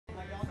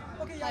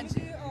हाँ यानी जी।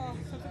 कि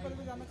सबसे पहले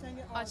तो जानना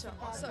चाहेंगे अच्छा,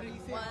 सॉरी,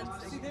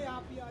 सीधे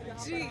आप यहाँ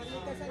जी। पर आए,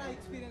 कैसा रहा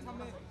एक्सपीरियंस?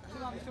 हमने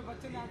सुना मिस्टर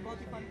बच्चन ने आज बहुत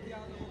ही फन किया,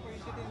 लोगों को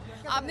एंटरटेन किया,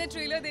 कैसा आपने रहा?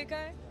 ट्रेलर देखा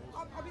है?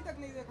 अब अभी तक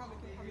नहीं देखा,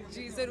 लेकिन अभी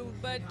जी देखना ज़रूर,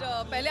 बट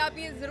पहले आप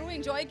ये ज़रूर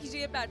एंजॉय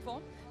कीजिए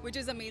platform, which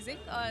is amazing.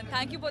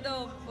 Thank you for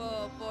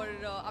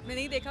आपने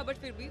नहीं देखा बट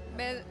फिर भी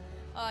मैं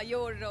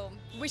your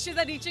wishes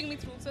are reaching me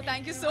through, so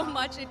thank you so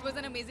much. It was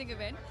an amazing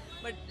event.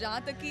 But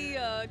जहाँ तक कि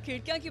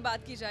खिड़कियाँ की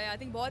बात की जाए, आई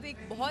थिंक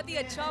बहुत ही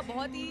अच्छा,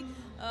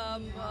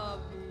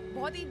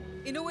 बहुत ही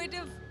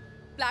इनोवेटिव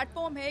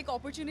प्लेटफॉर्म है, एक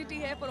अपॉर्चुनिटी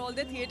है for all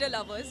the theatre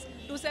lovers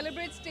to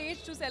celebrate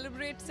stage, to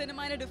celebrate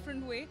cinema in a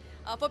different way.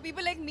 For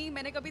people like me,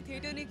 मैंने कभी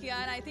थिएटर नहीं किया,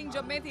 एंड आई थिंक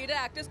जब मैं थिएटर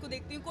एक्टर्स को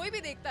देखती हूँ, कोई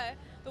भी देखता है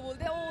तो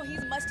बोलते हैं ओ he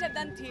must have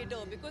done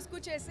theatre, because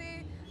कुछ ऐसे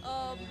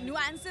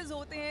नुआंसेस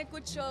होते हैं,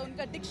 कुछ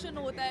उनका डिक्शन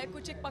होता है,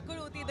 कुछ एक पकड़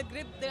होती है, the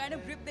grip, the kind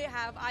of grip they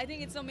have, I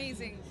think it's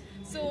amazing.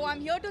 So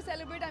I'm here to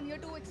celebrate. I'm here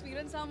to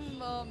experience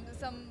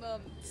some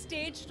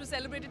stage to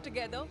celebrate it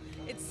together.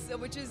 It's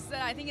which is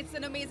I think it's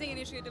an amazing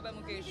initiative by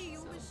Mukesh. Do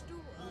you wish to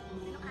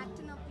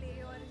act in a play,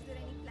 or is there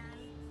any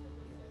plan?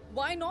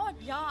 Why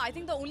not? Yeah, I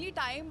think the only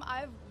time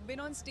I've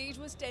been on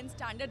stage was 10th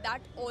standard.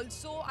 That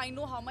also I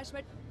know how much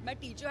my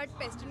teacher had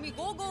pestered me.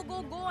 Go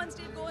on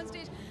stage, go on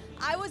stage.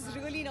 I was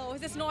really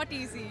nervous. It's not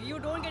easy. You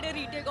don't get a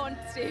retake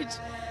on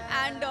stage,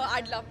 and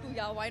I'd love to.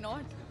 Yeah, why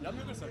not?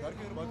 यामी, अगर सरकार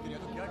की अगर बात करिए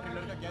तो क्या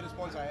trailer का क्या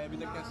रिस्पांस आया है अभी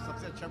तक? क्या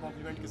सबसे अच्छा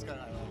कॉम्प्लीमेंट किसका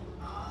आया है?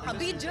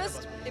 अभी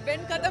जस्ट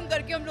इवेंट खत्म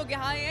करके हम लोग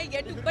यहाँ आए हैं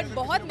येट, बट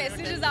बहुत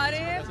मैसेजेस आ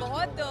रहे हैं,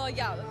 बहुत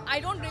या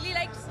I don't really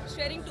like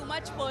sharing too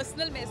much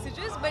personal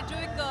messages, but जो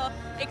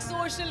एक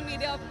सोशल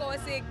मीडिया ऑफ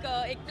कोर्स एक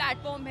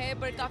प्लेटफॉर्म है,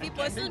 पर काफ़ी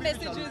पर्सनल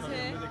मैसेजेस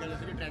हैं.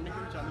 जैसे कि ट्रेंडिंग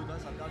भी चालू था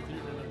सरकार थी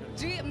ट्रेलर का।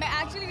 जी, मैं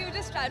actually we were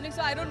just travelling,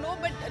 so I don't know,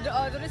 but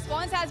the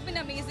response has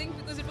been amazing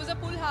because it was a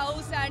full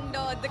house and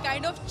the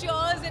kind of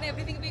cheers and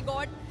everything we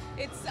got.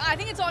 I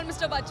think it's all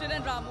Mr. Bachchan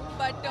and Ramu,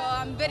 but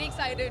I'm very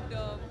excited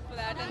for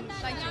that, and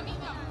thank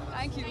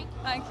you.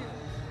 Thank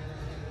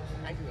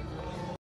you.